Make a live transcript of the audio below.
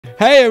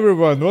Hey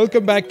everyone,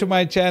 welcome back to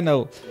my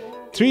channel.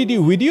 3D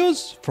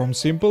videos from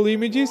simple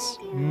images.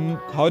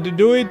 How to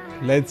do it?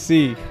 Let's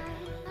see.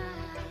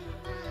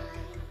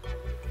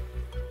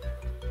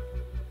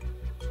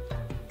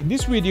 In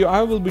this video,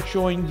 I will be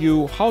showing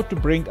you how to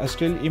bring a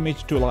still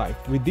image to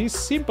life with these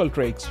simple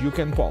tricks you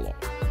can follow.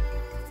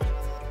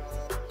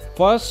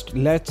 First,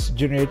 let's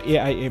generate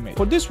AI image.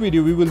 For this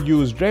video, we will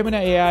use Gemini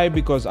AI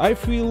because I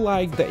feel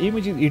like the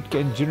images it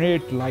can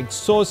generate like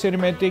so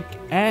cinematic,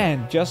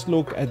 and just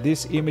look at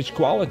this image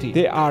quality.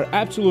 They are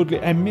absolutely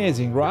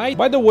amazing, right?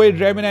 By the way,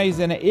 Gemini is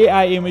an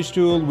AI image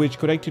tool which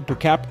connected to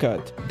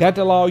CapCut that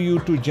allow you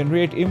to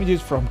generate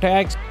images from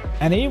text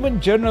and even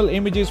general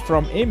images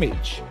from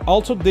image.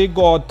 Also, they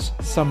got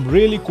some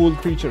really cool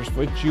features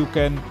which you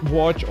can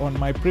watch on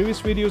my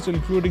previous videos,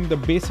 including the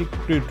basic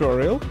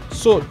tutorial.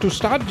 So to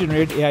start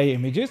generate AI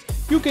images,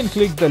 you can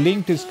click the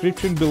link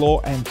description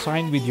below and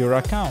sign with your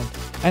account,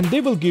 and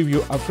they will give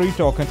you a free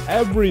token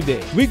every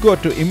day. We go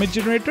to image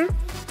generator.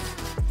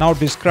 Now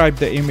describe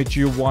the image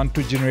you want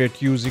to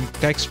generate using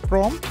text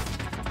prompt.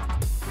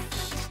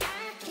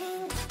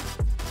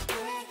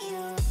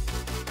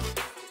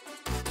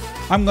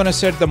 I'm gonna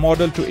set the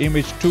model to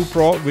image 2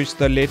 Pro, which is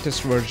the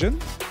latest version.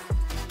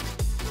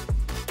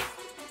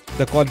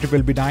 The quality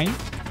will be 9.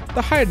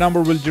 The higher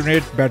number will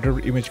generate better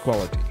image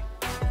quality.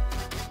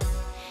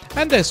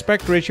 And the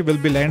aspect ratio will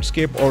be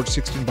landscape or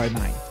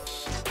 16:9.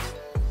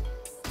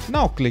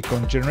 Now click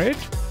on generate.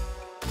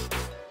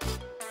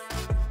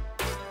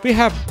 We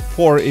have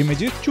 4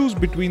 images. Choose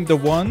between the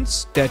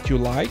ones that you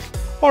like,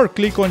 or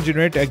click on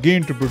generate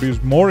again to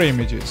produce more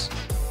images.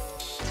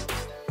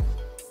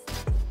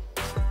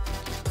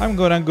 I'm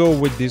gonna go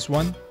with this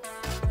one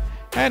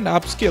and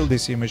upscale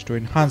this image to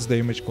enhance the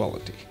image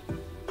quality.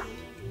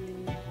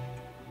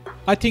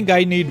 I think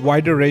I need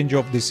wider range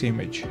of this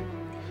image,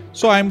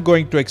 so I'm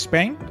going to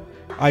expand.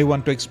 I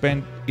want to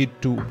expand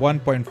it to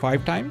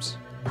 1.5 times.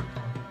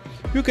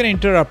 You can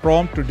enter a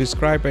prompt to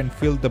describe and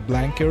fill the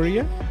blank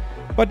area,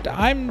 but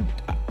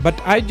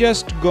I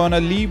just gonna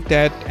leave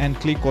that and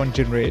click on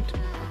generate.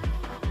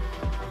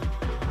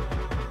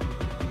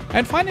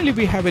 And finally,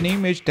 we have an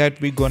image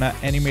that we're gonna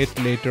animate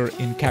later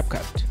in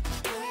CapCut.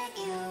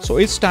 So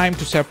it's time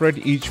to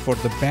separate each for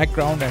the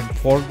background and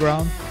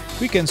foreground.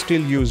 We can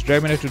still use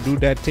Gemini to do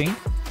that thing.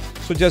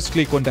 So just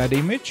click on that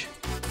image.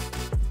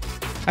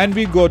 And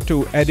we go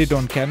to edit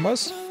on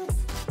canvas.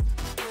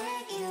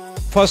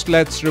 First,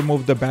 let's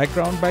remove the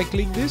background by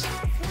click this.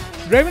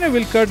 Gemini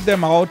will cut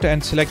them out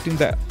and selecting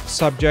the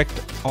subject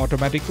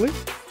automatically.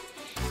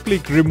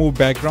 Click remove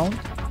background.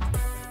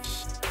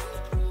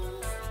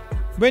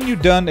 When you're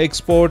done,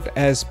 export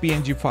as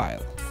PNG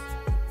file.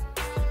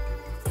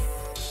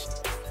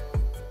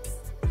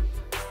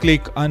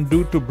 Click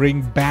undo to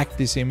bring back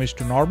this image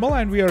to normal,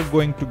 and we are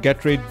going to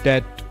get rid of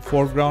that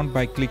foreground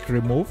by click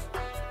remove.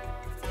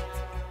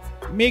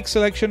 Make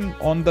selection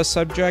on the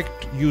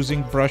subject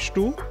using brush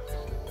tool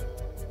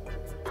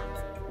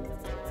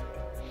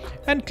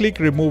and click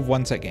remove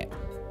once again.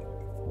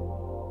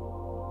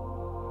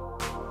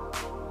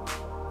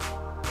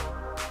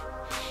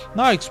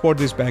 Now export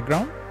this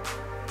background.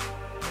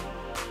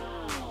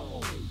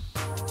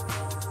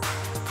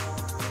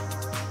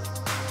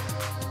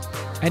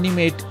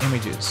 Animate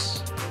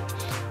images.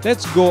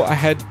 Let's go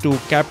ahead to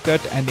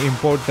CapCut and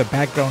import the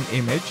background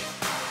image.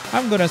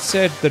 I'm gonna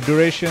set the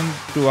duration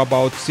to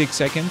about 6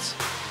 seconds.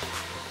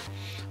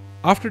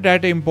 After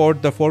that,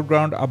 import the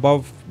foreground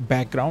above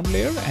background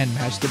layer and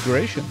match the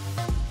duration.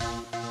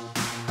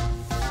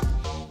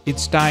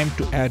 It's time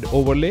to add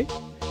overlay.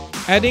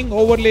 Adding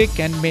overlay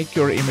can make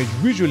your image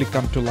visually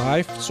come to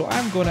life. So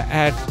I'm gonna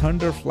add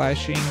thunder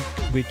flashing,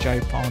 which I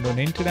found on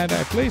internet.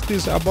 I place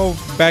this above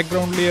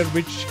background layer,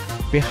 which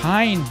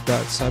behind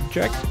the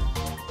subject.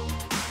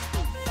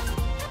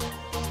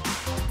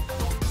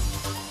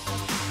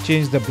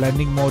 Change the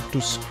blending mode to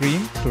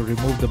screen to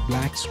remove the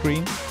black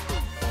screen.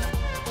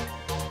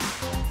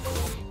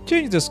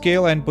 Change the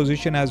scale and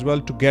position as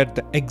well to get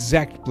the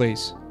exact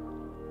place.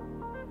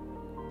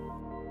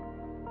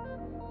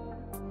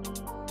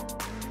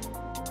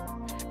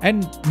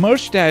 And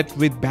merge that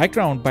with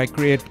background by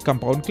create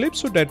compound clip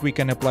so that we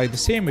can apply the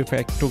same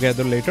effect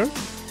together later.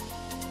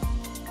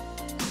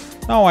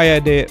 Now I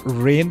add a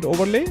rain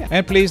overlay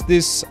and place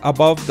this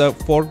above the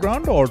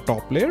foreground or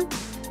top layer.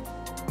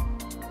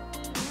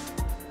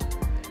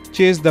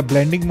 Change the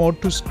blending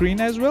mode to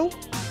screen as well.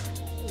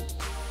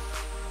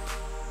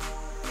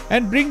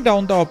 And bring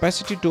down the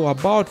opacity to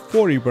about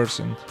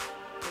 40%.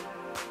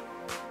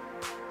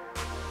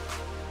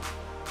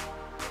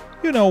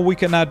 You know, we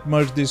cannot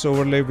merge this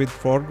overlay with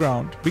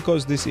foreground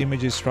because this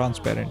image is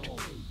transparent.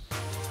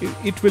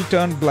 It will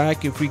turn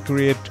black if we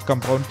create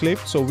compound clip,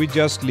 so we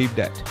just leave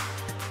that.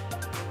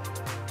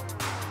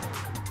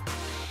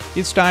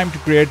 It's time to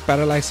create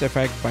parallax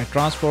effect by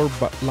transfer,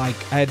 but like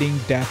adding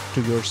depth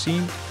to your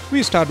scene.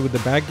 We start with the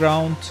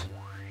background,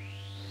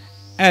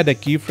 add a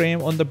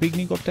keyframe on the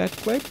beginning of that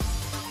clip,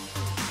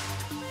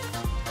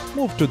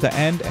 move to the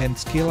end and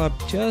scale up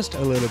just a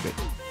little bit,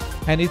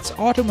 and it's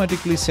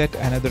automatically set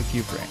another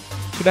keyframe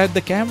so that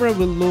the camera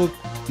will look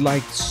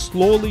like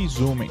slowly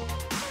zooming.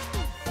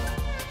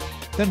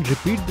 Then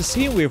repeat the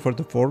same way for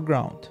the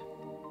foreground.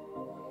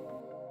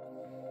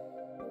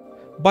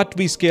 But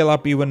we scale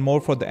up even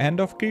more for the end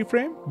of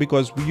keyframe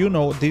because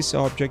this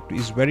object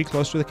is very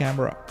close to the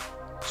camera,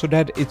 so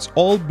that it's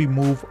all be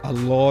moved a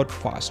lot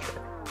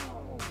faster.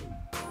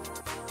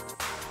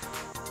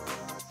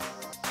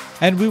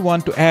 And we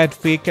want to add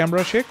fake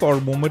camera shake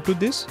or movement to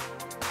this.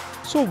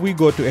 So we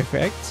go to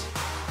effects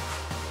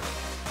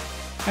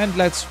and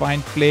let's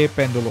find play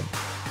pendulum.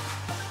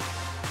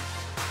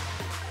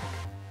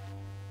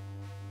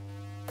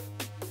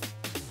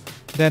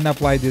 Then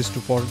apply this to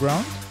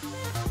foreground.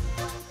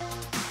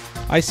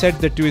 I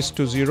set the twist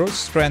to 0,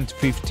 strength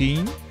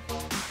 15,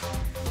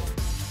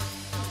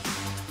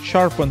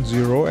 sharpen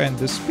 0 and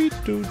the speed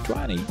to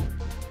 20.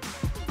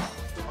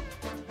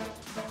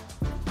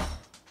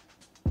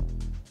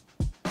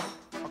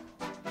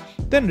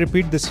 Then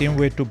repeat the same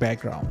way to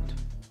background.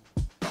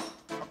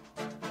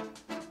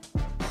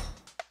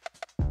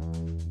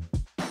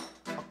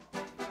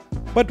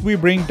 But we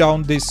bring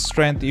down this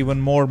strength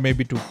even more,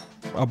 maybe to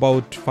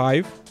about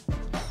 5.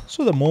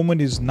 So the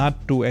movement is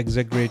not too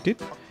exaggerated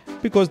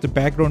because the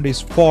background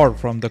is far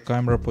from the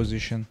camera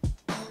position.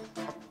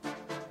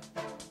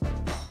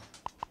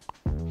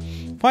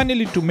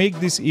 Finally, to make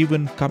this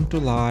even come to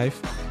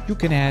life, you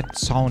can add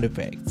sound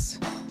effects.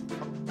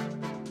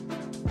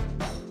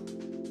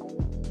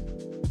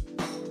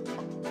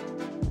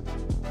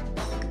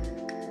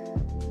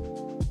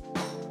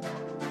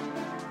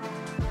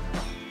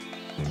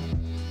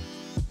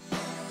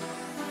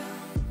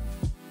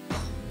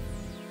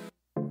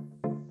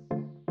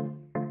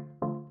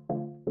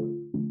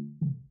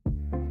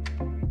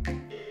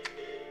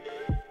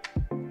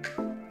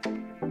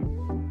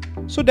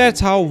 So that's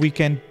how we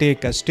can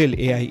take a still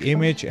AI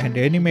image and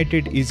animate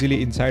it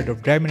easily inside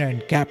of Gemini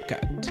and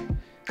CapCut.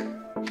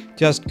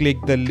 Just click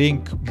the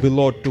link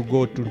below to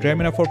go to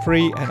Gemini for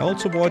free, and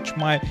also watch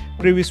my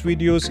previous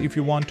videos if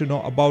you want to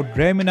know about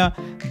Gemini,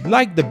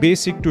 like the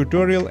basic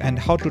tutorial and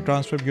how to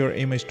transform your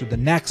image to the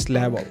next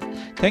level.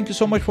 Thank you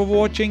so much for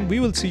watching.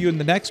 We will see you in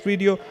the next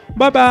video.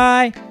 Bye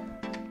bye.